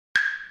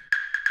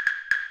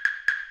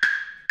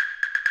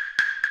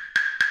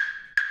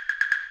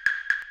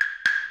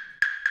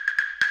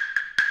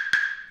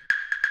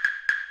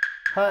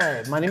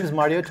Hi, my name is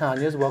Mario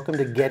Tanyas. Welcome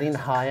to Getting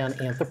High on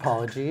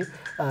Anthropology.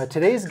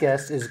 Today's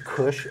guest is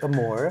Cush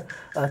AMor.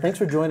 Thanks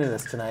for joining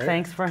us tonight.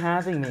 Thanks for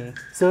having me.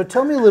 So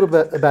tell me a little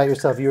bit about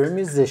yourself. You're a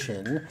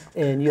musician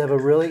and you have a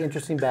really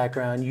interesting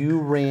background.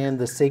 You ran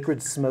the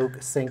Sacred Smoke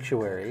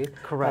Sanctuary.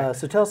 Correct.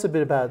 So tell us a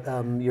bit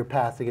about your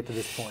path to get to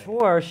this point.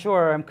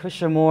 Sure. I'm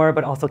Cush AMor,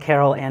 but also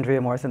Carol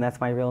Andrea Morrison.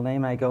 That's my real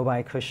name. I go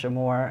by Cush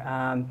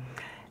AMor.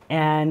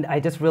 And I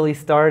just really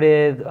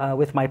started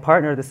with my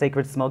partner, the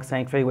Sacred Smoke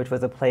Sanctuary, which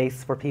was a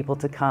place for people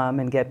to come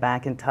and get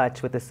back in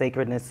touch with the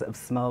sacredness of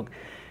smoke.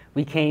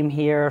 We came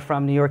here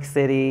from New York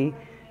City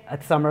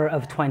at summer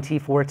of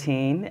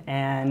 2014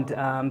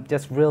 and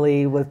just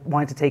really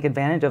wanted to take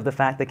advantage of the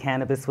fact that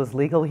cannabis was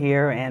legal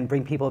here and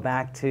bring people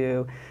back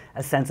to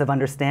a sense of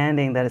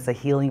understanding that it's a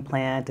healing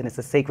plant and it's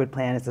a sacred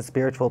plant, it's a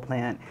spiritual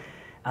plant.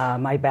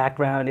 My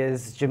background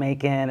is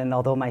Jamaican, and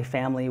although my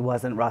family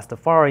wasn't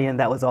Rastafarian,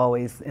 that was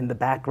always in the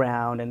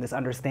background, and this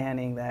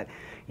understanding that,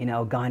 you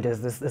know, ganja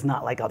is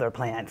not like other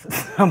plants, it's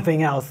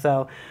something else.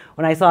 So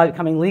when I saw it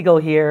becoming legal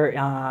here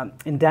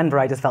in Denver,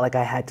 I just felt like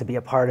I had to be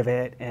a part of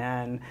it,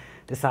 and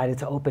decided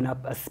to open up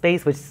a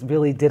space which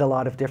really did a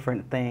lot of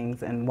different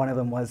things, and one of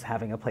them was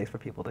having a place for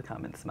people to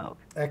come and smoke.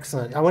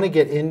 Excellent. I want to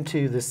get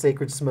into the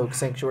Sacred Smoke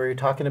Sanctuary,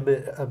 talking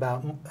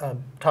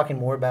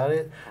more about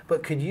it,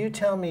 but could you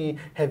tell me,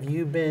 have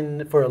you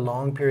been for a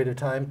long period of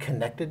time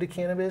connected to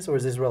cannabis, or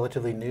is this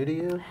relatively new to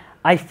you?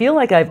 I feel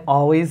like I've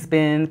always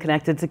been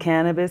connected to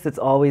cannabis. It's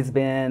always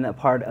been a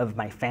part of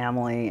my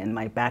family and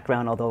my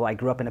background, although I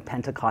grew up in a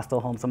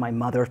Pentecostal home, so my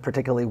mother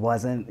particularly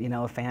wasn't, you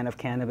know, a fan of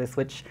cannabis,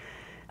 which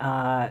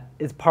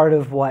is part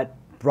of what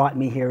brought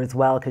me here as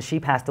well, because she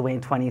passed away in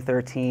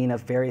 2013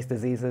 of various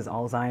diseases,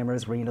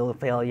 Alzheimer's, renal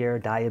failure,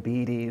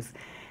 diabetes,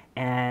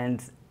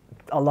 and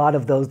a lot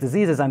of those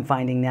diseases I'm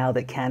finding now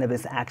that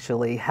cannabis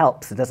actually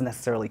helps. It doesn't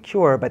necessarily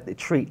cure, but it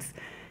treats.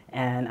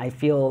 And I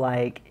feel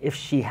like if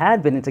she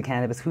had been into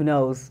cannabis, who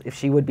knows if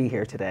she would be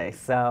here today.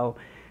 So,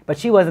 but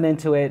she wasn't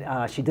into it.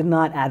 She did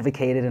not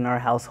advocate it in our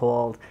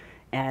household.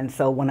 And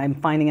so when I'm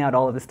finding out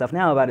all of this stuff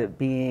now about it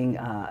being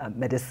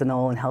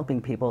medicinal and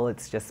helping people,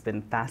 it's just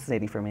been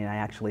fascinating for me, and I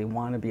actually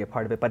want to be a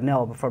part of it. But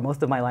no, for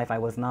most of my life, I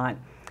was not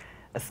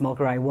a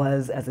smoker. I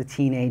was as a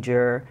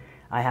teenager.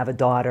 I have a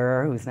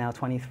daughter who's now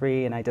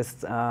 23, and I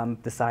just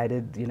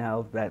decided, you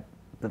know, that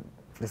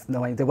just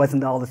knowing there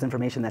wasn't all this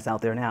information that's out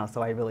there now,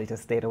 so I really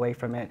just stayed away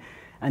from it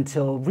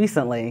until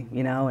recently,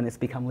 you know, and it's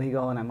become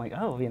legal, and I'm like,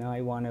 oh, you know, I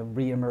want to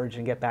reemerge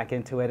and get back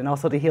into it, and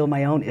also to heal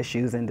my own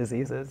issues and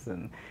diseases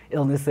and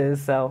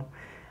illnesses, so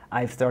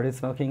I've started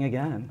smoking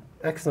again.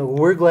 Excellent. Well,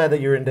 we're glad that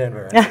you're in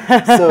Denver. So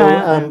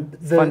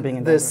it's fun being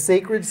in Denver. The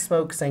Sacred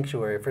Smoke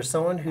Sanctuary, for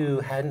someone who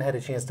hadn't had a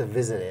chance to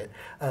visit it,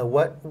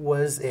 what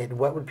was it?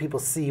 What would people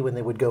see when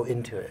they would go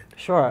into it?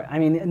 Sure. I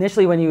mean,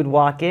 initially when you would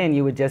walk in,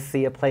 you would just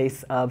see a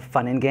place of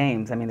fun and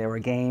games. I mean, there were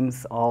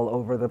games all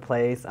over the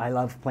place. I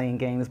love playing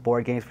games,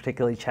 board games,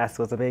 particularly chess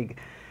was a big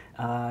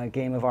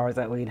game of ours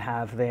that we'd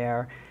have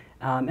there.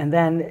 And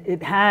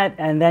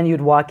then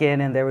you'd walk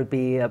in and there would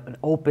be an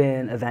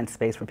open event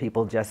space for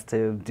people just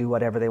to do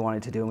whatever they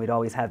wanted to do, and we'd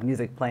always have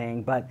music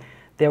playing. But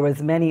there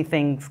was many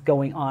things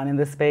going on in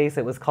the space.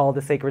 It was called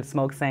the Sacred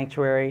Smoke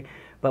Sanctuary,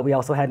 but we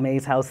also had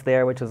May's House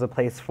there, which was a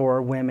place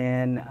for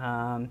women.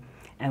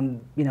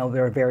 And you know,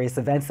 there were various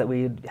events that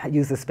we'd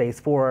use the space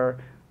for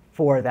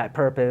that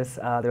purpose.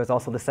 There was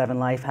also the Seven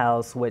Life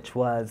House, which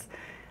was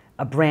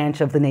a branch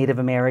of the Native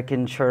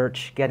American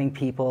church, getting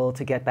people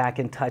to get back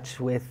in touch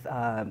with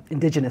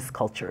indigenous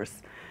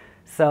cultures.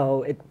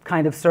 So it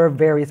kind of served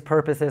various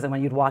purposes, and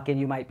when you'd walk in,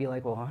 you might be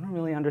like, well, I don't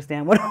really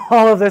understand what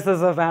all of this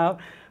is about,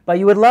 but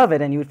you would love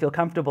it, and you would feel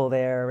comfortable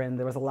there, and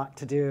there was a lot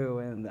to do,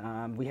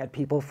 and we had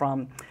people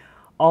from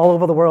all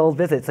over the world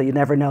visit, so you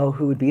never know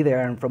who would be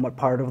there and from what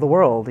part of the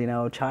world, you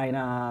know,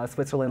 China,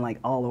 Switzerland, like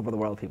all over the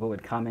world, people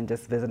would come and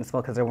just visit and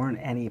smoke, because there weren't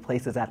any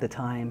places at the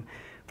time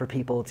for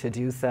people to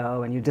do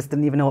so, and you just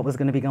didn't even know what was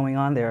going to be going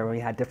on there. We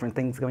had different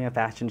things going on,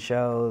 fashion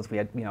shows, we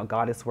had, you know,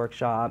 goddess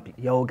workshop,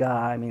 yoga.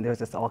 I mean, there was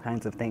just all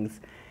kinds of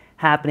things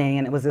happening,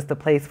 and it was just a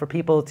place for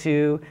people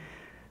to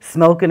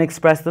smoke and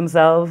express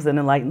themselves and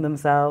enlighten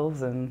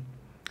themselves, and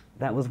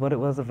that was what it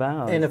was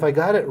about. And if I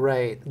got it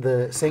right,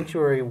 the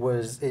sanctuary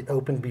it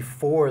opened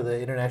before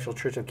the International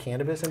Church of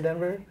Cannabis in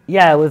Denver?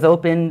 Yeah, it was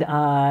opened,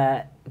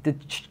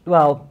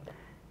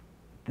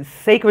 the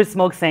Sacred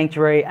Smoke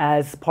Sanctuary,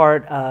 as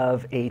part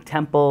of a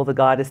temple, the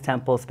goddess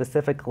temple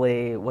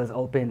specifically, was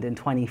opened in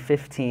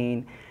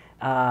 2015.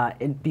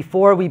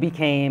 Before we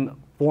became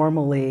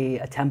formally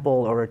a temple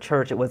or a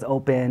church, it was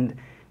opened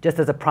just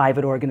as a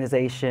private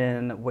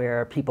organization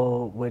where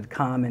people would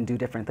come and do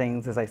different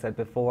things, as I said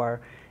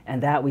before.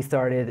 And that we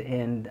started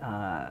in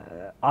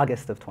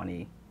August of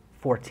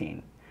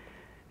 2014.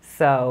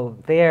 So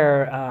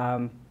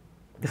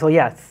so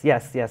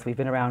yes, we've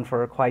been around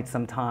for quite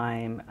some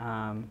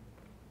time.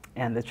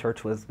 and the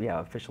church was,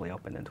 yeah, officially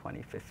opened in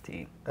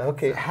 2015.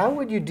 Okay, how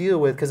would you deal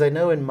with, because I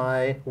know in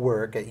my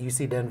work at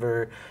UC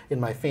Denver, in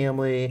my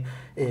family,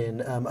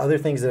 in other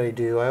things that I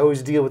do, I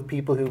always deal with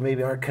people who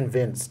maybe aren't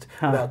convinced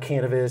about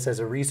cannabis as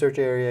a research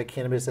area,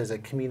 cannabis as a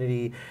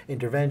community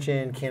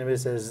intervention,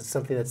 cannabis as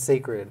something that's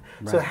sacred.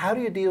 Right. So how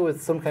do you deal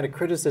with some kind of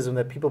criticism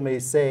that people may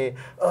say,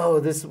 oh,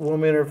 this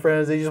woman or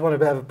friends, they just want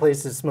to have a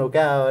place to smoke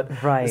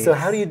out. Right. So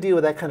how do you deal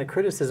with that kind of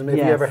criticism if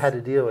you ever had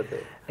to deal with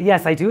it?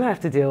 Yes, I do have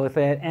to deal with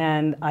it,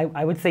 and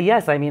I would say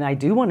yes. I mean, I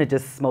do want to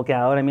just smoke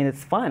out. I mean,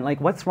 it's fun.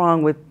 Like, what's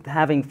wrong with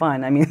having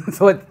fun? I mean,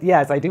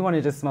 yes, I do want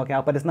to just smoke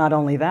out, but it's not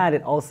only that.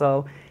 It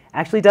also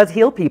actually does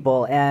heal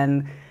people,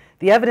 and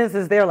the evidence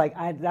is there. Like,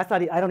 I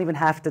don't even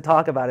have to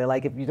talk about it.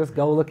 Like, if you just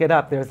go look it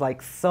up, there's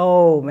like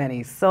so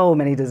many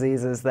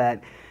diseases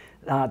that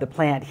the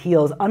plant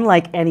heals,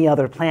 unlike any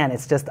other plant.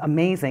 It's just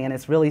amazing, and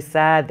it's really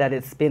sad that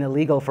it's been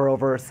illegal for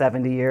over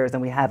 70 years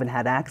and we haven't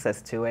had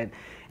access to it.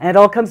 And it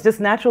all comes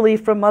just naturally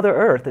from Mother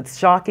Earth. It's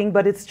shocking,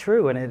 but it's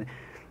true. And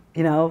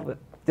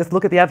just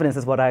look at the evidence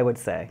is what I would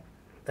say.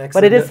 Excellent.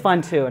 But it is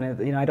fun too,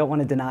 and I don't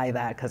want to deny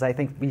that because I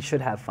think we should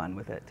have fun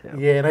with it too.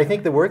 Yeah, and I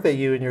think the work that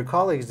you and your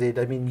colleagues did,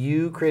 I mean,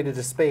 you created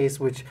a space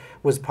which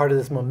was part of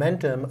this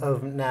momentum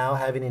of now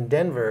having in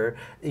Denver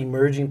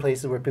emerging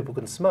places where people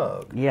can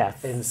smoke.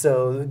 Yes. And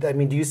so, I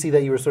mean, do you see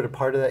that you were sort of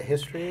part of that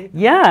history?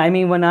 Yeah, I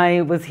mean, when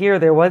I was here,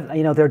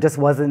 there just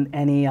wasn't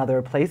any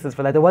other places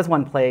for that. There was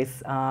one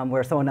place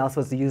where someone else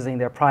was using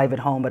their private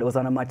home, but it was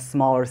on a much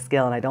smaller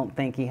scale, and I don't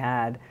think he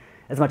had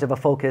as much of a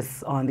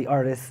focus on the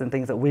artists and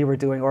things that we were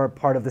doing or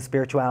part of the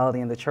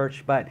spirituality in the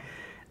church. But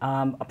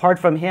apart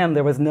from him,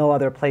 there was no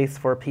other place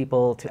for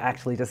people to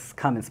actually just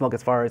come and smoke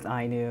as far as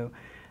I knew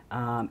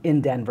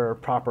in Denver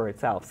proper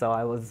itself. So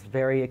I was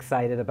very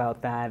excited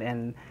about that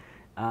and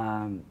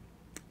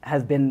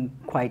has been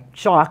quite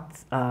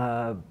shocked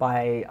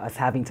by us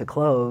having to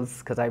close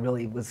because I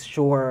really was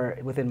sure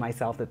within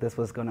myself that this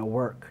was going to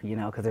work,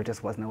 because there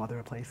just was no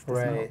other place to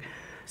smoke.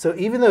 So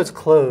even though it's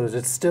closed,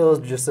 it's still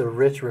just a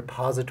rich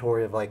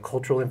repository of like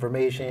cultural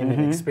information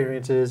and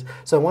experiences.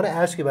 So I want to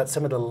ask you about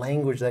some of the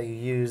language that you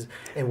use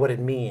and what it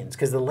means,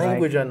 because the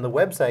language on the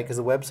website, because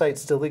the website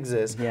still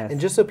exists. Yes.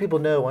 And just so people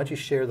know, why don't you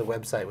share the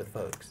website with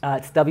folks?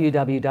 It's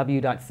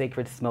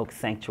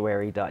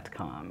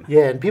www.sacredsmokesanctuary.com.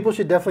 Yeah, and people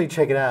should definitely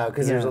check it out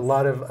because there's a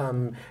lot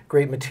of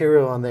great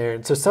material on there.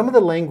 And so some of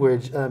the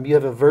language, you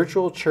have a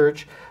virtual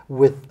church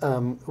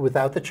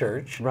without the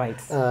church. Right.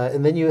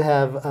 And then you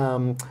have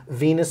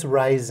Venus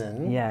Rising.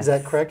 Yes. Is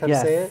that correct how to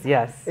say it?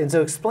 Yes. And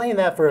so explain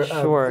that for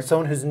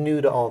someone who's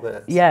new to all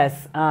this.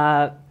 Yes.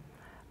 I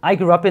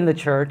grew up in the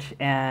church,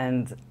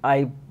 and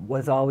I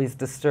was always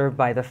disturbed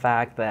by the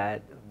fact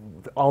that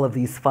all of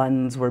these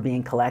funds were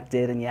being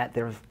collected, and yet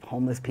there's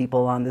homeless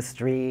people on the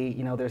street.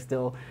 There's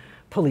still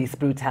police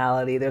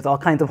brutality. There's all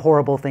kinds of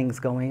horrible things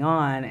going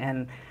on,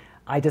 and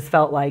I just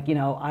felt like,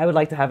 I would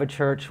like to have a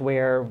church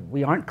where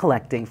we aren't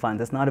collecting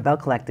funds. It's not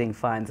about collecting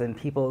funds, and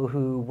people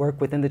who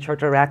work within the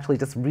church are actually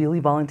just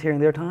really volunteering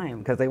their time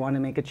because they want to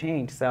make a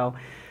change. So,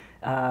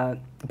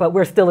 but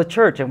we're still a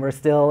church, and we're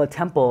still a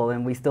temple,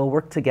 and we still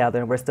work together,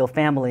 and we're still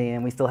family,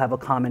 and we still have a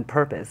common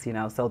purpose,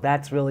 So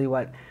that's really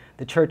what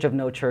the Church of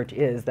No Church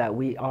is, that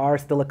we are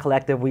still a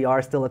collective, we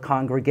are still a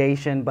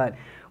congregation, but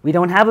we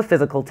don't have a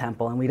physical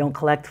temple, and we don't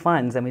collect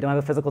funds, and we don't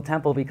have a physical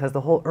temple because the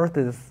whole earth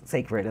is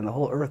sacred, and the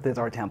whole earth is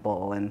our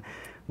temple, and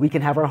we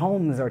can have our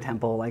homes our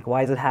temple. Like,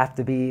 why does it have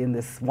to be in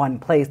this one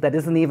place that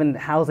isn't even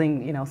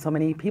housing, so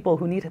many people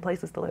who need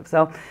places to live?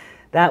 So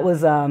that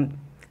was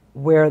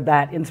where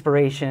that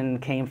inspiration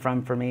came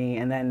from for me.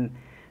 And then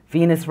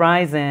Venus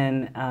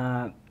Rising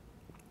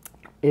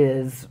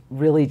is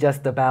really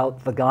just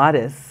about the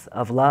goddess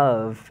of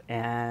love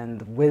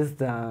and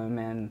wisdom,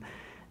 and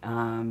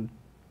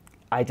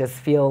I just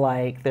feel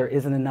like there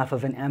isn't enough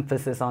of an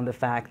emphasis on the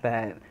fact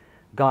that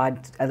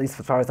God, at least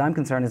as far as I'm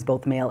concerned, is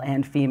both male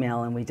and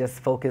female, and we just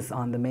focus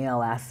on the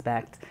male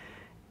aspect.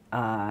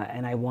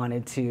 And I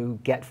wanted to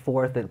get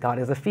forth that God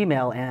is a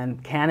female,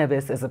 and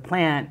cannabis as a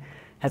plant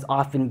has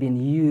often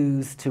been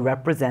used to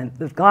represent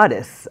the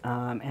goddess.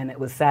 And it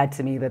was sad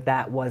to me that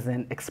that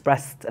wasn't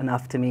expressed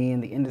enough to me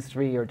in the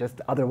industry or just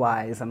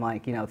otherwise. I'm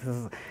like,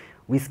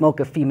 we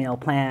smoke a female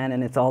plant,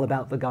 and it's all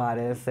about the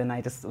goddess, and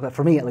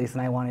for me at least,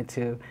 and I wanted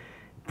to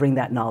bring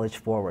that knowledge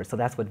forward. So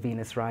that's what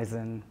Venus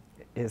Rising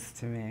is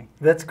to me.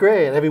 That's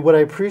great. I mean, what I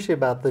appreciate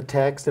about the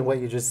text and what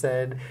you just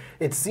said,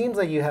 it seems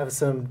like you have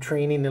some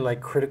training in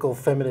like critical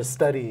feminist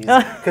studies,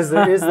 because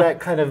there is that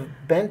kind of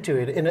bent to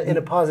it in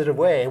a positive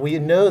way. We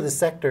know the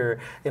sector,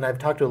 and I've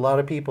talked to a lot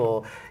of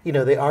people,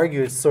 they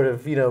argue it's sort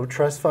of,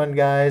 trust fund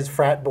guys,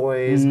 frat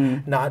boys,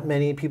 not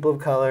many people of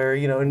color,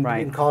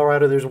 in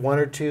Colorado there's one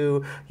or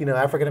two,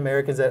 African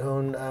Americans that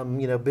own,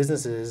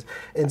 businesses.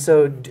 And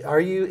so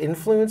are you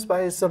influenced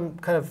by some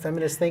kind of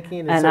feminist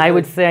thinking? And I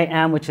would say I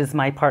am, which is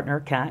my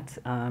partner, Kat.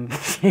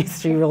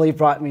 She really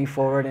brought me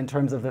forward in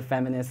terms of the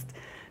feminist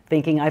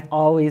thinking. I've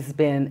always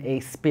been a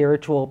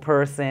spiritual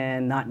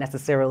person, not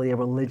necessarily a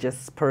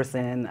religious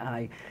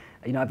person.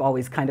 you know, I've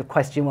always kind of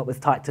questioned what was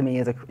taught to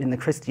me in the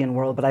Christian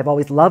world, but I've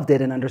always loved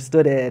it and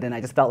understood it, and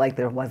I just felt like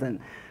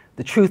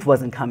the truth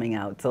wasn't coming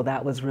out. So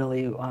that was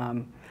really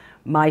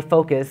my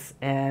focus,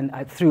 and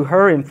through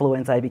her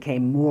influence, I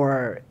became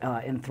more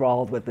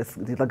enthralled with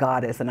the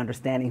goddess and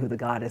understanding who the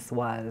goddess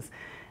was,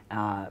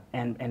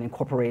 and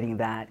incorporating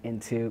that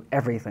into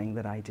everything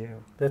that I do.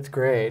 That's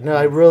great. No,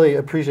 I really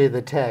appreciate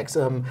the text.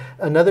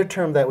 Another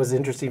term that was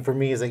interesting for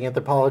me as an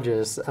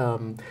anthropologist,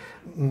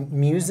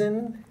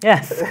 musin.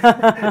 Yes.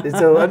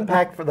 So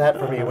unpack that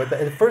for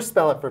me. First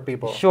spell it for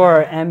people.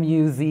 Sure,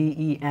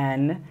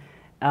 M-U-Z-E-N.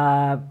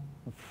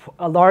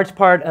 A large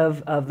part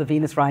of the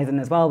Venus rising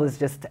as well was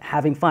just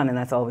having fun, and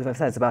that's always what I've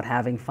said. It's about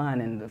having fun,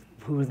 and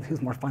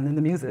who's more fun than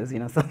the muses, you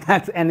know? So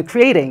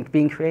and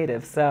being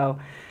creative. So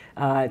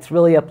it's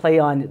really a play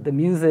on the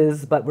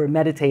muses, but we're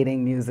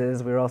meditating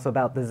muses. We're also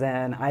about the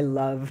Zen. I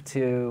love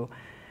to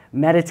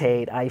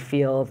meditate. I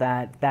feel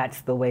that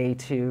that's the way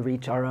to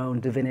reach our own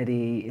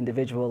divinity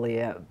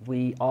individually.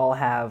 We all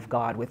have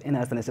God within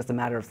us, and it's just a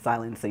matter of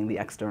silencing the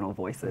external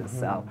voices. Mm-hmm.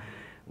 So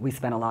we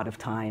spend a lot of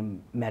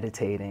time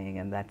meditating,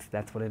 and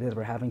that's what it is.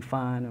 We're having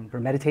fun, and we're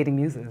meditating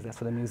muses.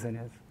 That's what a musin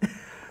is.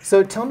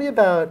 So tell me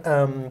about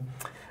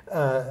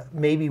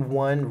maybe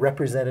one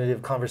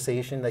representative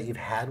conversation that you've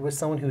had with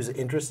someone who's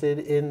interested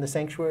in the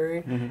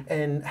sanctuary, mm-hmm.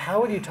 and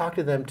how would you talk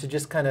to them to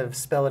just kind of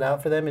spell it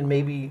out for them and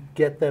maybe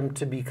get them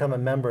to become a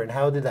member, and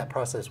how did that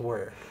process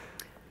work?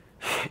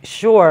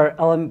 Sure.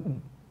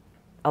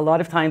 A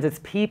lot of times it's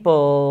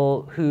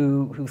people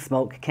who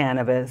smoke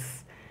cannabis,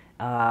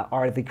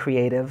 are the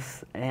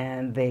creatives,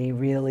 and they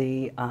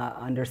really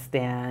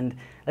understand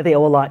that they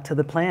owe a lot to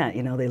the plant.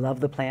 You know, they love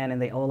the plant, and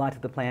they owe a lot to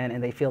the plant,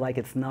 and they feel like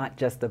it's not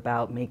just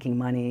about making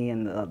money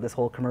and this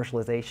whole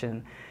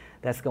commercialization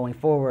that's going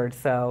forward.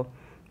 So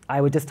I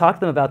would just talk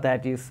to them about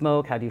that. Do you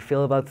smoke? How do you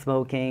feel about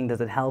smoking?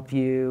 Does it help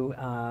you?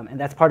 And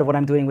that's part of what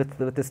I'm doing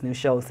with this new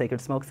show, Sacred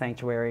Smoke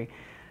Sanctuary,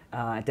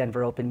 at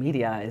Denver Open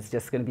Media. Is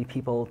just going to be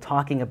people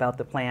talking about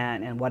the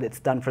plant and what it's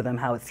done for them,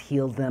 how it's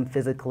healed them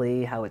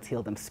physically, how it's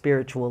healed them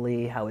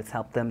spiritually, how it's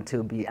helped them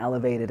to be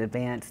elevated,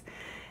 advanced.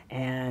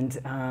 And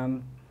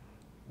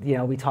you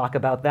know, we talk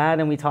about that,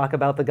 and we talk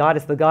about the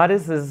goddess. The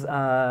goddess is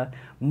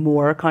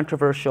more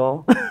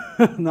controversial.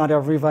 Not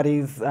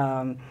everybody's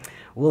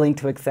willing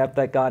to accept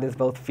that God is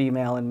both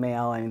female and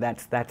male. I mean,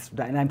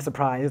 and I'm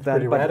surprised that.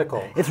 Pretty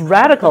radical. It's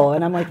radical,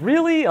 and I'm like,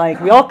 really?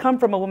 Like, we all come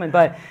from a woman,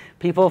 but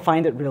people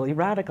find it really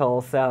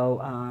radical. So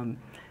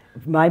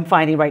I'm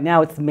finding right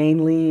now it's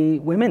mainly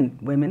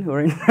women who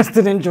are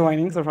interested in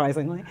joining,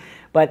 surprisingly.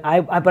 But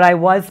I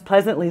was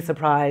pleasantly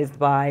surprised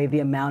by the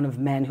amount of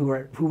men who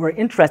were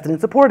interested in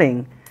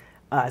supporting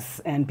us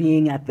and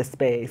being at the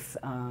space.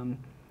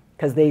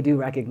 Because they do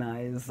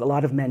recognize, a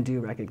lot of men do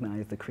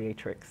recognize the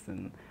creatrix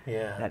and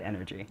that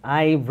energy.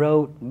 I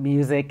wrote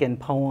music and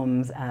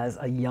poems as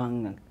a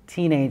young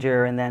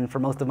teenager, and then for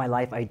most of my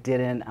life I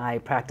didn't. I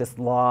practiced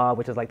law,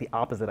 which is like the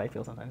opposite, I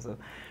feel, sometimes, of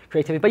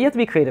creativity. But you have to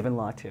be creative in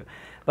law too.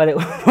 But it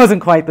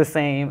wasn't quite the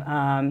same.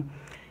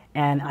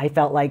 And I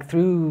felt like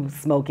through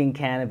smoking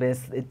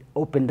cannabis, it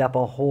opened up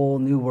a whole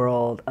new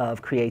world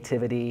of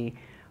creativity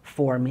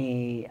for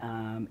me.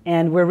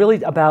 And we're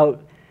really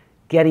about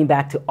getting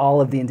back to all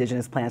of the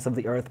indigenous plants of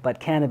the earth, but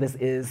cannabis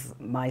is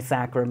my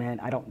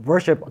sacrament. I don't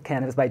worship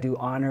cannabis, but I do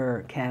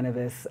honor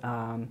cannabis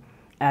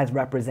as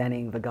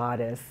representing the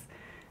goddess.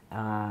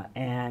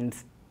 And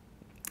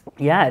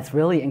yeah, it's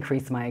really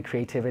increased my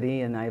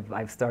creativity, and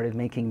I've started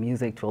making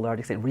music to a large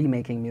extent,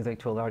 remaking music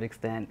to a large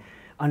extent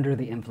under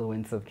the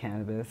influence of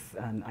cannabis,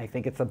 and I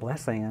think it's a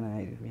blessing,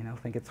 and I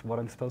think it's what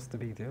I'm supposed to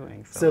be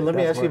doing. So let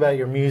me ask you about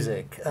your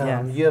music.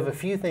 Yes. You have a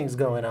few things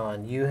going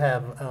on. You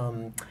have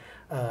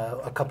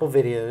a couple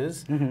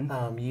videos.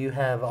 Mm-hmm. You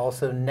have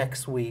also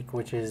next week,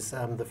 which is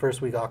the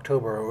first week of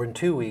October, or in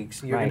 2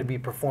 weeks, you're Right. going to be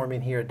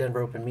performing here at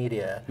Denver Open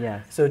Media.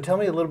 Yes. So tell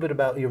me a little bit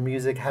about your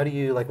music. How do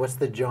you, what's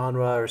the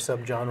genre or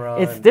subgenre?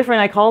 It's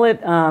different. I call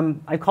it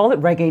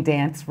reggae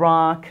dance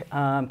rock,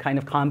 kind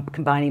of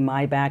combining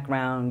my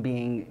background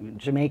being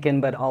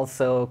Jamaican, but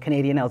also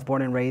Canadian. I was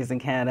born and raised in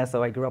Canada,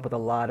 so I grew up with a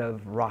lot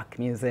of rock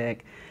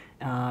music.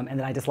 And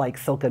then I just like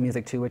soca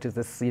music too, which is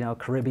this,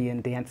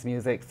 Caribbean dance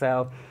music.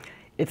 So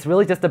it's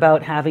really just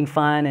about having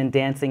fun and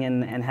dancing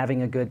and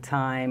having a good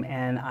time,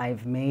 and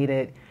I've made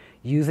it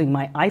using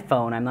my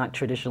iPhone. I'm not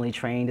traditionally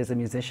trained as a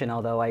musician,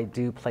 although I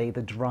do play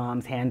the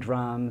drums, hand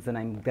drums, and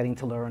I'm getting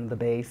to learn the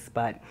bass,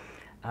 but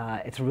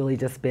it's really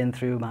just been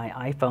through my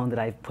iPhone that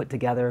I've put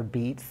together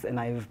beats, and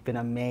I've been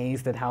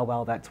amazed at how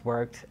well that's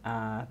worked.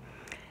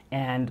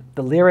 And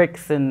the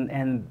lyrics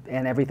and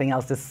everything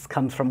else just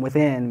comes from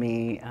within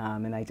me,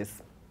 and I just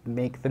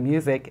make the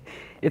music.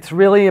 It's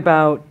really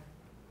about,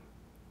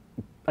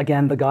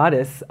 again, the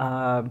goddess.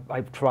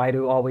 I try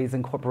to always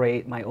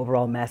incorporate my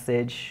overall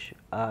message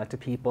to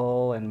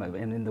people and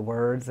in the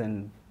words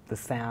and the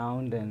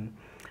sound, and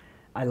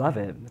I love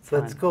it.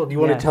 That's cool. Do you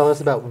want to tell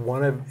us about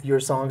one of your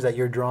songs that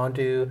you're drawn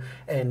to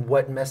and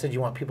what message you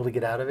want people to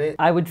get out of it?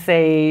 I would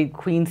say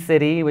Queen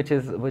City, which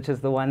is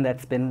the one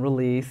that's been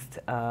released,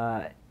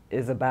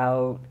 is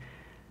about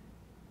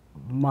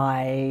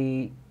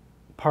my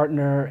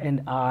partner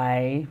and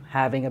I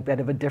having a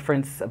bit of a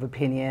difference of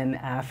opinion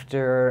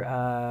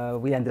after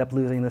we ended up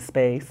losing the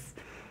space.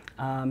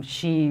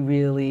 She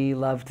really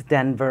loved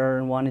Denver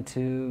and wanted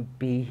to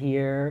be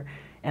here,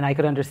 and I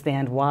could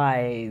understand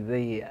why.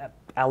 The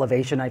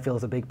elevation, I feel,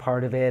 is a big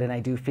part of it, and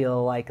I do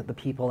feel like the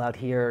people out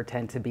here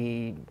tend to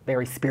be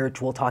very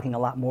spiritual, talking a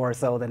lot more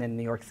so than in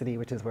New York City,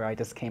 which is where I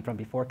just came from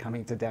before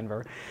coming to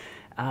Denver.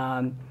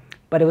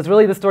 But it was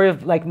really the story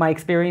of like my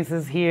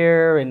experiences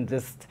here and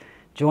just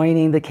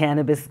joining the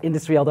cannabis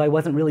industry, although I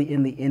wasn't really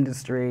in the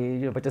industry,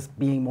 you know, but just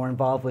being more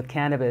involved with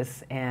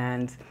cannabis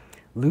and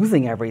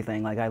losing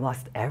everything. Like I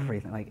lost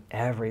everything, like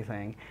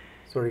everything.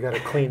 So you got a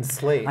clean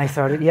slate. I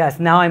started, yes,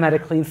 now I'm at a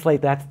clean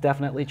slate, that's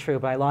definitely true,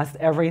 but I lost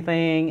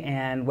everything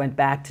and went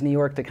back to New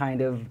York to kind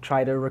of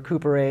try to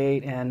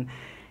recuperate, and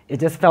it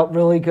just felt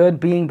really good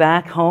being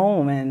back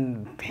home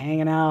and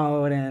hanging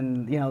out,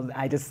 and you know,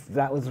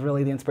 that was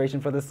really the inspiration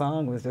for the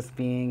song, was just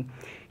being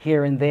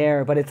here and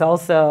there. But it's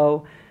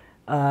also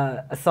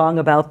a song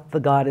about the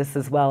goddess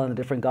as well, and the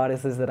different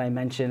goddesses that I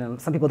mentioned.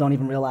 And some people don't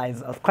even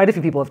realize, quite a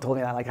few people have told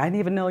me that, like, I didn't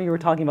even know you were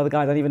talking about the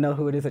goddess, I didn't even know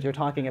who it is that you're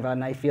talking about,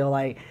 and I feel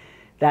like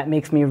that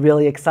makes me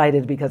really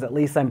excited because at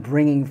least I'm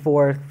bringing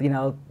forth, you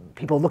know,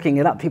 people looking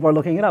it up. People are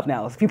looking it up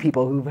now. A few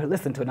people who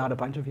listened to it, not a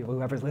bunch of people,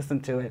 whoever's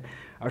listened to it,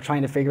 are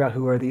trying to figure out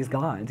who are these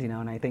gods, you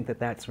know, and I think that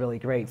that's really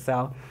great.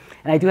 So,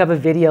 and I do have a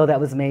video that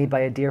was made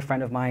by a dear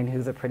friend of mine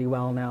who's a pretty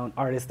well-known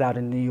artist out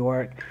in New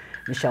York,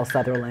 Michelle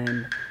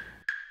Sutherland.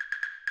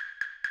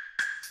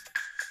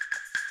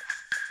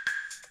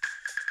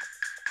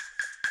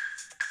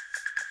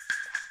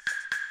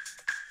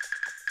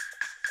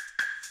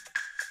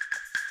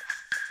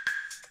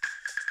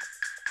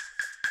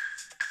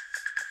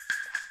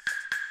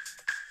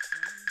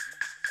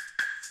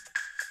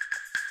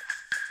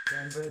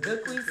 Denver, the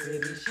Queen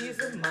City, she's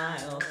a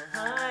mile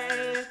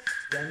high.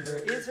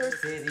 Denver is her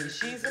city,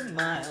 she's a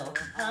mile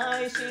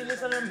high. She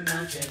lives on her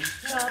mountain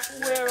top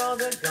where all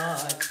the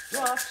gods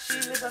drop. She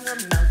lives on her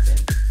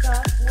mountain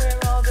top where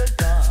all the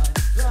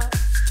gods drop.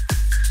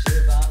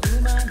 Shiva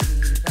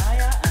Umani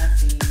Daya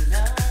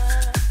Athena,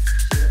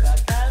 Shiva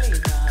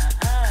Kalima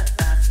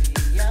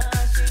Asasiya.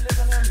 She lives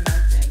on her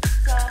mountain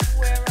top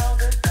where all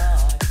the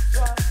gods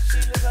drop. She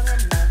lives on her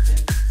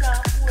mountain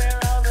top where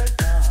all the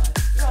gods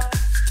drop.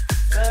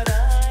 But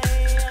I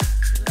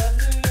love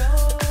New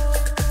York.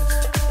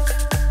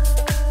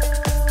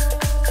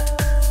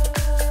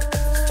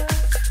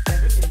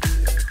 Denver can be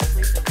a cold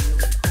place, a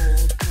really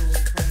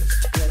cold place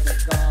where the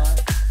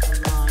gods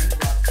align,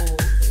 rock cold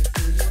place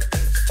to your face.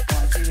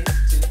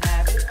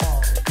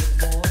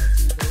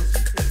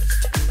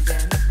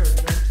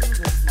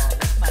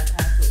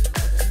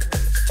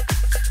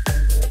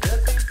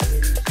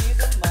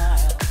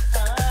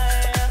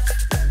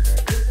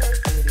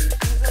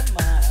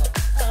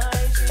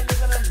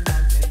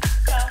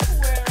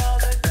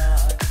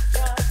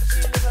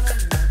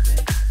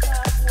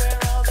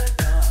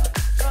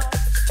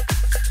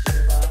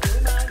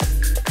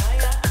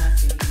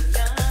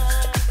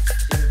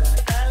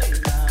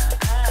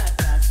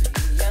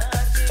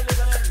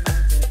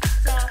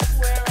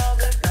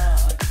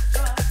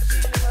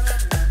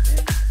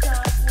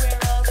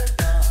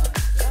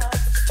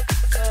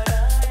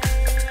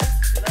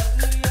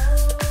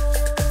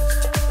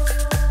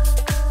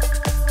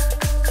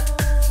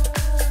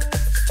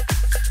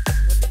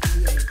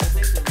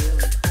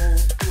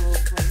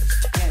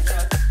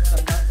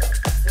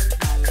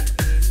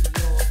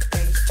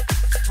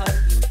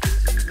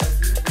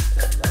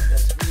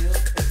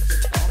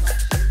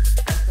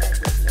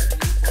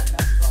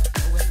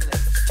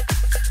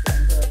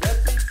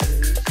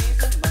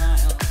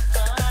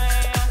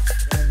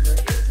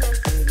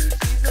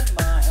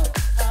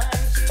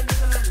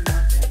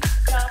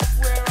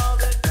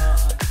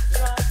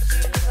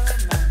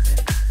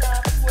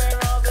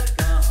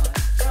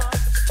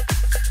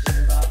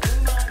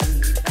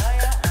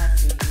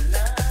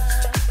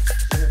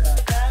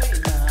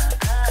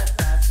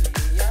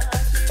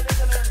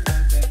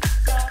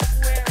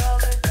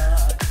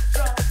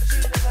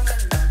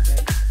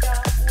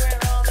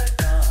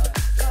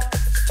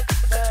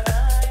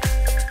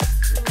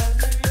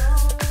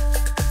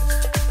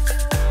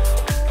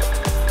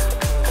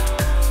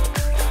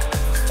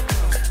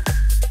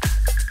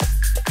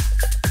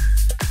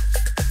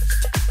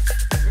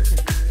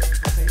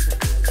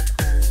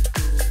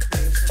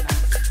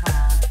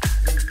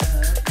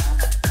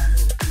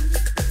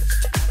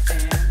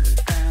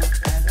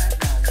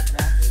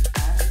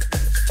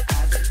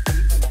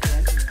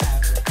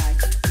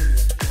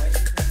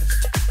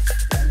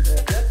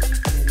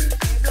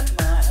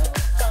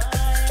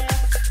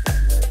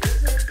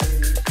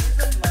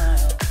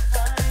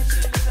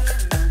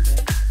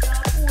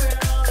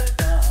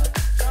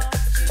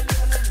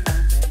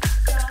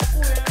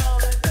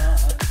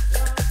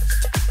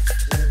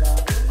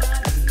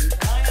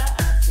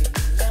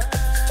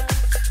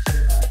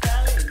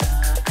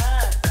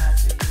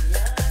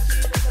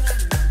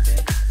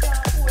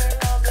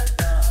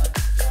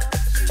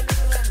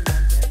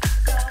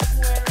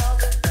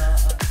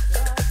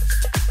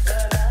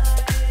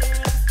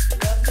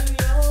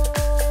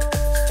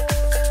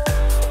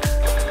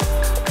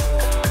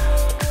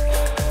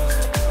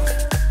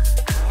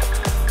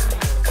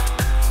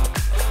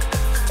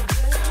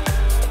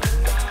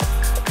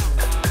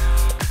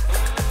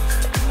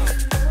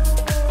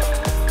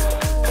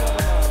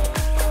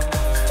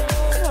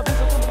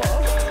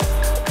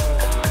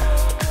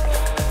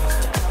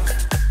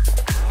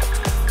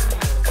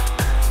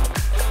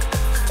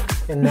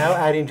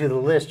 adding to the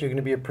list. You're going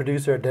to be a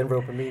producer at Denver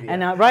Open Media.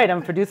 And right, I'm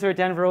a producer at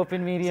Denver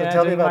Open Media. So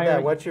tell me about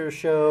that. What's your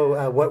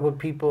show? What would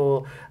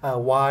people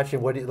watch,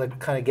 and what do you, like,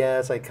 kind of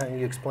guests? Like, can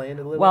you explain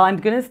it a little? Well, I'm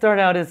going to start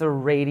out as a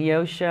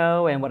radio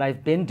show, and what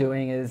I've been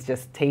doing is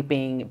just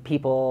taping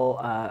people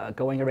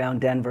going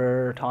around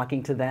Denver,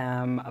 talking to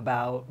them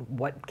about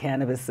what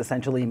cannabis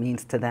essentially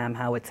means to them,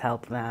 how it's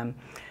helped them.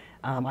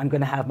 I'm going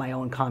to have my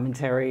own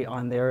commentary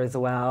on there as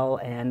well,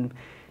 and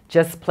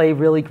just play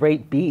really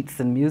great beats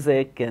and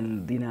music,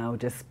 and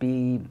just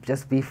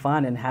be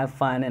fun and have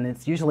fun. And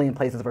it's usually in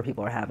places where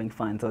people are having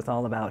fun, so it's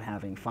all about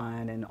having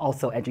fun and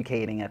also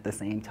educating at the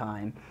same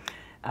time.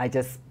 I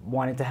just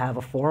wanted to have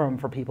a forum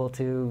for people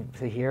to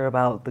hear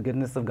about the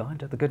goodness of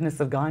ganja, the goodness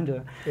of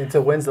ganja. And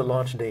so when's the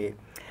launch date?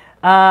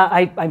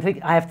 I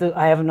think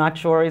I am not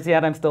sure as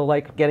yet. I'm still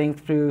like getting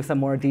through some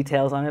more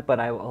details on it, but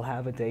I will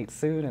have a date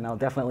soon, and I'll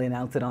definitely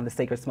announce it on the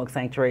Sacred Smoke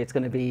Sanctuary. It's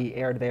going to be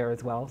aired there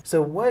as well.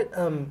 So what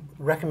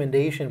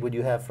recommendation would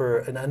you have for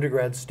an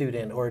undergrad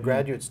student or a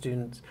graduate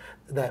student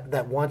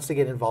that wants to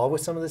get involved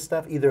with some of this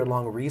stuff, either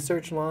along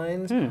research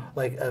lines,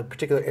 like a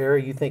particular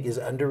area you think is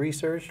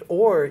under-researched,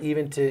 or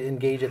even to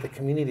engage at the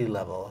community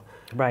level?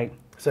 Right.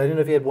 So I don't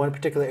know if you had one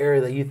particular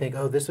area that you think,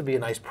 oh, this would be a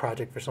nice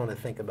project for someone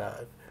to think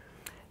about.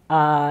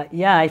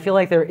 Yeah, I feel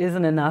like there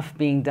isn't enough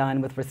being done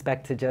with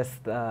respect to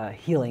just the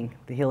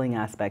healing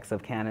aspects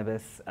of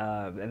cannabis.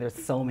 And there's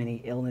so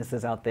many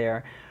illnesses out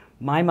there.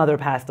 My mother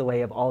passed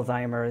away of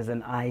Alzheimer's,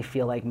 and I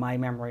feel like my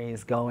memory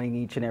is going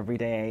each and every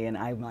day. And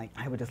I'm like,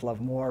 I would just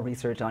love more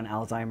research on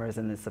Alzheimer's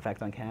and its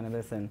effect on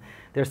cannabis. And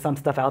there's some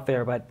stuff out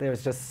there, but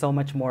there's just so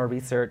much more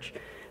research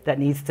that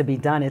needs to be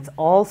done. It's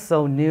all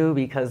so new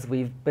because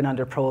we've been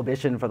under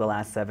prohibition for the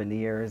last 70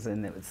 years,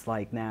 and it's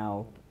like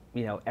now,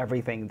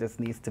 everything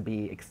just needs to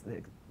be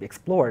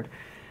explored.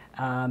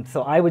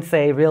 So I would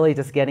say really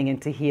just getting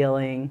into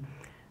healing,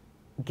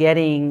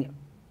 getting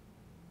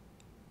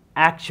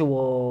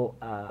actual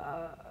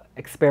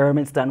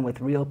experiments done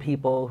with real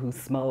people who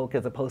smoke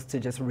as opposed to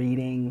just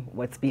reading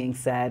what's being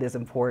said is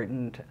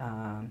important.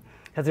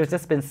 Because there's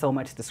just been so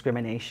much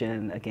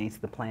discrimination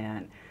against the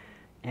plant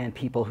and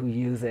people who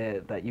use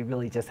it that you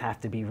really just have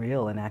to be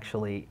real and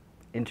actually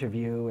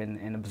interview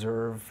and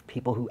observe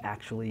people who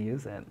actually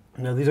use it.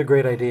 No, these are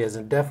great ideas,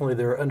 and definitely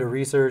they're under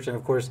research. And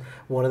of course,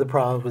 one of the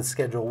problems with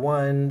Schedule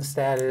I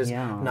status,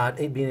 not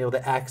being able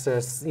to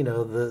access,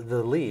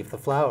 the leaf, the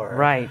flower.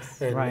 Right.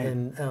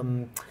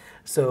 And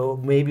so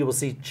maybe we'll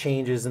see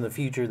changes in the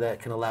future that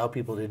can allow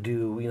people to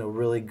do,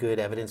 really good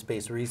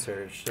evidence-based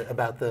research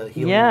about the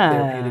healing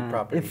therapeutic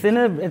properties.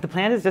 The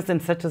plant is just in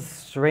such a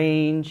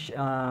strange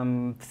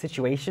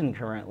situation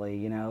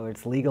currently.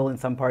 It's legal in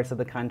some parts of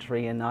the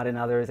country and not in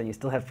others, and you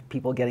still have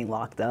people getting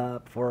locked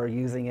up for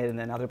using it, and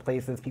in other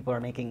places people are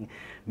making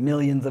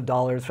millions of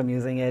dollars from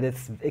using it.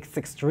 It's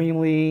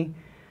extremely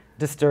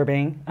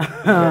disturbing.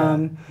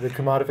 The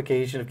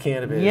commodification of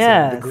cannabis,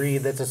 yes, and the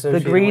greed that's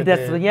associated with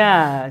it.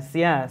 Yes.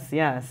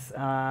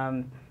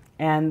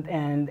 And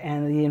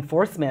the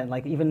enforcement,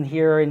 like even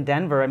here in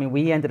Denver, I mean,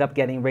 we ended up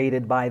getting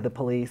raided by the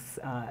police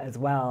as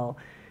well,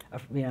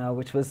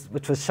 which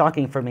was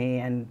shocking for me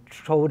and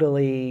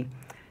totally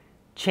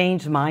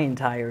changed my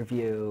entire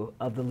view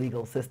of the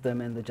legal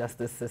system and the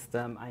justice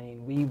system. I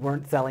mean, we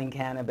weren't selling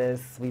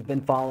cannabis. We've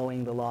been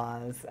following the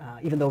laws,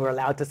 even though we're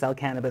allowed to sell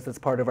cannabis as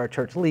part of our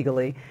church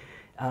legally.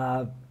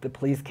 The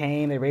police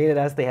came, they raided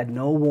us, they had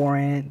no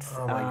warrant.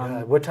 Oh my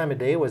God, what time of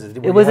day was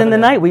it? It was in the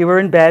night. We were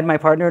in bed, my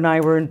partner and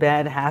I were in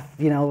bed, half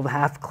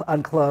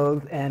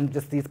unclothed, and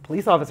just these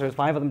police officers,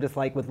 5 of them just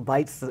like with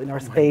lights in our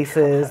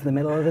faces in the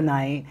middle of the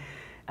night.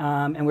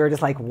 And we were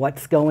just like,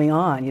 what's going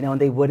on?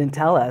 And they wouldn't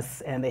tell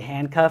us, and they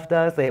handcuffed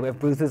us, they have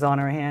bruises on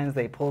our hands,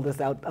 they pulled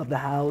us out of the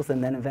house,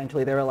 and then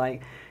eventually they were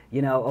like,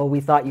 oh, we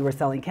thought you were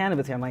selling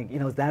cannabis here. I'm like,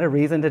 is that a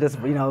reason to just,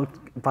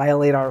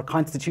 violate our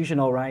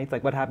constitutional rights?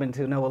 Like what happened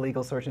to no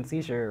illegal search and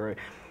seizure?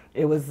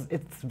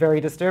 It's very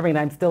disturbing.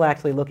 I'm still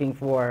actually looking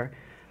for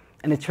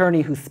an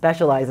attorney who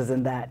specializes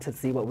in that to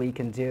see what we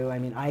can do. I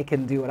mean, I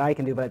can do what I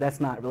can do, but that's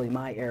not really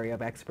my area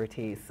of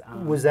expertise.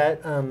 Was that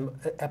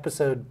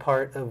episode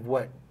part of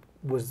what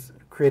was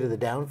created the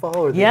downfall?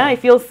 Or I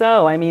feel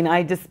so. I mean,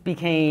 I just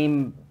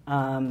became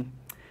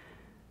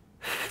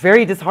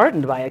very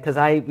disheartened by it because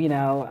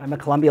I'm a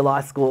Columbia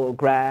Law School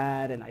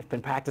grad and I've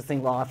been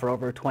practicing law for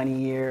over 20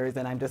 years,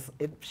 and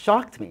it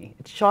shocked me.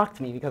 It shocked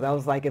me because I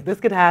was like, if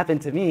this could happen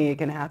to me, it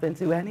can happen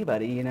to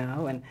anybody,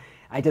 and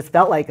I just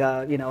felt like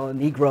a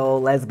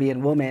Negro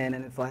lesbian woman,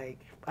 and it's like,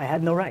 I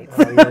had no rights.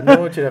 No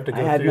one should have to go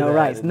through that. I had no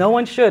rights. No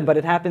one should, but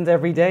it happens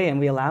every day,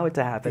 and we allow it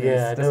to happen.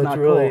 Yeah,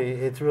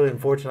 it's really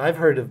unfortunate. I've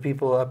heard of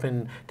people up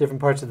in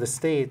different parts of the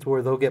states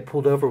where they'll get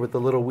pulled over with a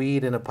little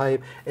weed in a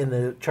pipe, and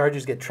the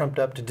charges get trumped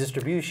up to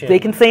distribution. They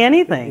can say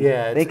anything.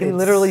 Yeah, they can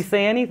literally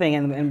say anything,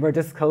 and we're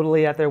just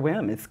totally at their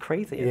whim. It's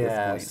crazy at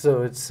this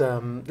point.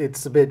 So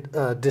it's a bit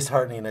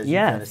disheartening, as you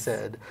kind of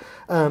said.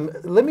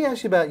 Let me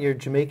ask you about your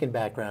Jamaican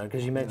background,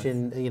 because you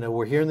mentioned,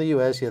 we're here in the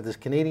U.S., you have this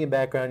Canadian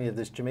background, you have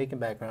this Jamaican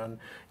background.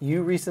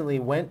 You recently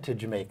went to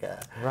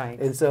Jamaica. Right.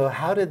 And so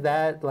how did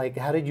that, like,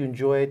 how did you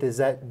enjoy it? Does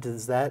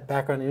that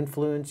background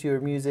influence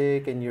your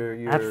music and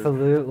your...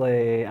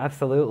 Absolutely,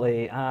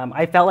 absolutely.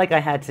 I felt like I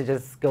had to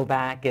just go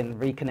back and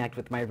reconnect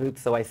with my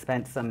roots, so I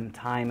spent some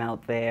time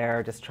out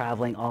there just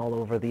traveling all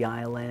over the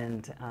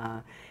island.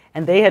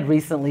 And they had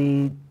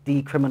recently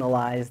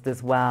decriminalized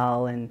as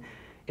well, and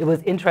it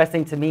was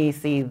interesting to me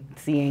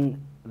seeing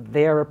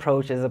their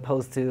approach as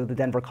opposed to the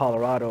Denver,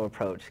 Colorado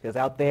approach, because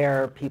out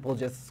there people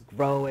just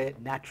grow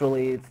it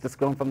naturally. It's just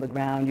grown from the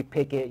ground. You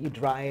pick it, you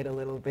dry it a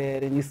little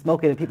bit, and you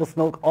smoke it. And people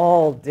smoke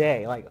all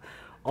day, like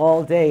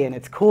all day, and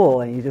it's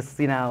cool. And you just,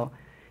 you know,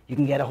 you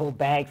can get a whole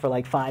bag for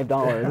like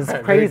 $5.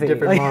 It's crazy.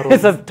 Like,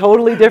 it's a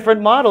totally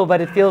different model,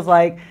 but it feels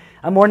like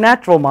a more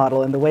natural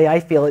model in the way I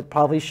feel it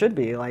probably should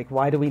be. Like,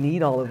 why do we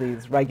need all of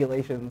these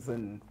regulations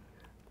and,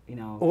 you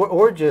know,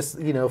 or just,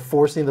 you know,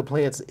 forcing the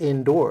plants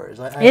indoors.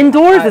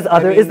 Indoors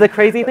is the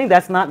crazy thing.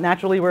 That's not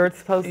naturally where it's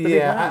supposed to be.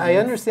 Yeah, I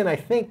understand. I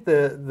think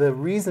the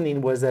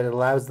reasoning was that it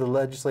allows the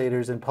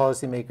legislators and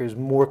policymakers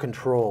more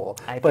control.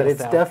 But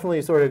it's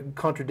definitely sort of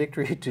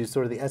contradictory to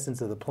sort of the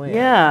essence of the plant.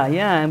 Yeah,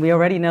 yeah, and we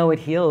already know it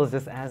heals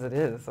just as it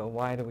is. So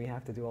why do we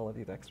have to do all of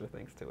these extra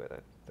things to it? I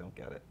don't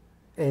get it.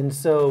 And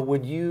so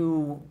would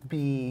you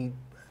be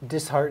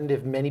disheartened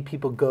if many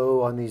people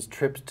go on these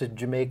trips to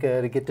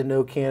Jamaica to get to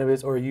know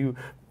cannabis, or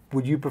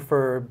would you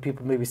prefer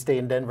people maybe stay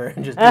in Denver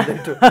and just do their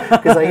tour?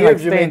 Because I hear Like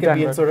Jamaica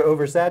being sort of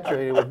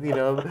oversaturated with, you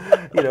know,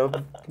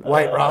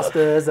 white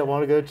Rastas that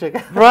want to go check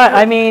out. Right.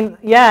 I mean,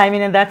 yeah. I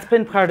mean, and that's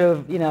been part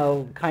of, you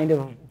know, kind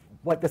of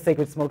what the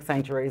Sacred Smoke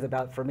Sanctuary is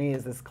about for me,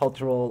 is this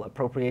cultural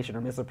appropriation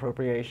or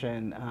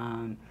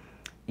misappropriation.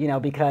 You know,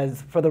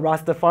 because for the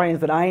Rastafarians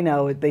that I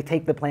know, they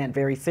take the plant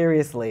very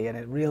seriously, and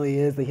it really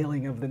is the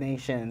healing of the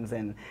nations.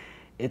 And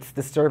it's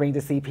disturbing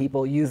to see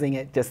people using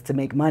it just to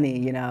make money,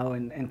 you know,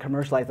 and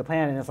commercialize the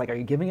plant. And it's like, are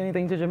you giving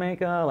anything to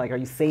Jamaica? Like, are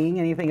you saying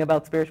anything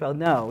about spirituality?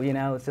 No, you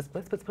know, it's just,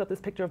 let's put up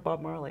this picture of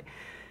Bob Marley.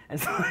 And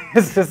so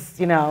it's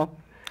just, you know,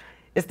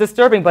 it's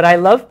disturbing. But I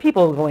love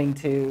people going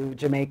to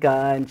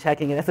Jamaica and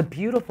checking it. It's a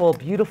beautiful,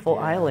 beautiful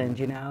island,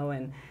 you know,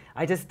 and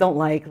I just don't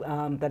like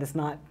that it's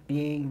not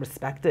being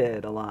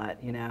respected a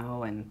lot, you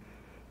know, and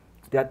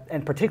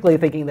particularly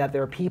thinking that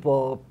there are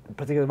people,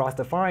 particularly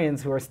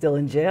Rastafarians, who are still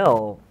in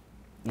jail.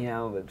 You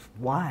know,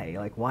 why?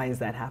 Like, why is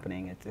that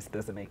happening? It just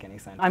doesn't make any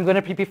sense. I'm going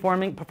to be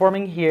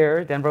performing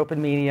here, Denver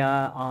Open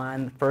Media,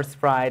 on first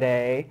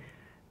Friday.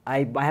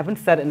 I haven't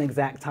set an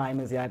exact time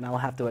as yet, and I'll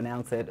have to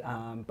announce it.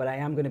 But I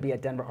am going to be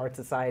at Denver Art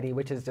Society,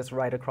 which is just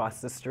right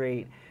across the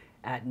street,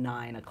 at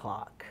 9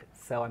 o'clock.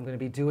 So I'm going to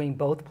be doing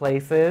both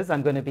places.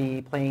 I'm going to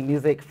be playing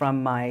music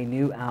from my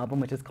new album,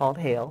 which is called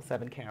Hail,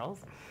 7 Carols,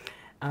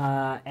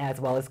 as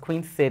well as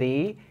Queen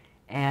City.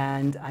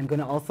 And I'm going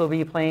to also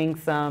be playing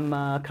some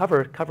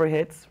cover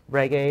hits,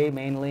 reggae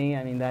mainly.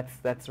 I mean,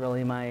 that's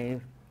really my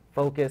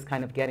focus,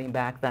 kind of getting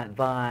back that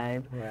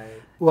vibe. Right.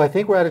 Well, I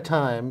think we're out of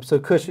time. So,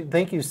 Cush,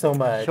 thank you so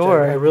much.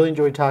 Sure. I really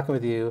enjoyed talking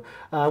with you.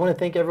 I want to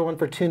thank everyone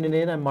for tuning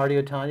in. I'm Marty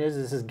Otanias.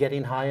 This is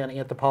Getting High on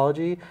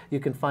Anthropology. You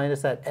can find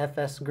us at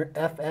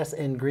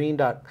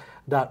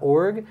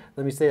fsandgreen.org.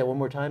 Let me say that one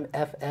more time,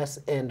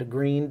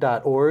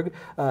 fsandgreen.org.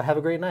 Have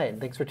a great night.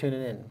 Thanks for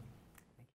tuning in.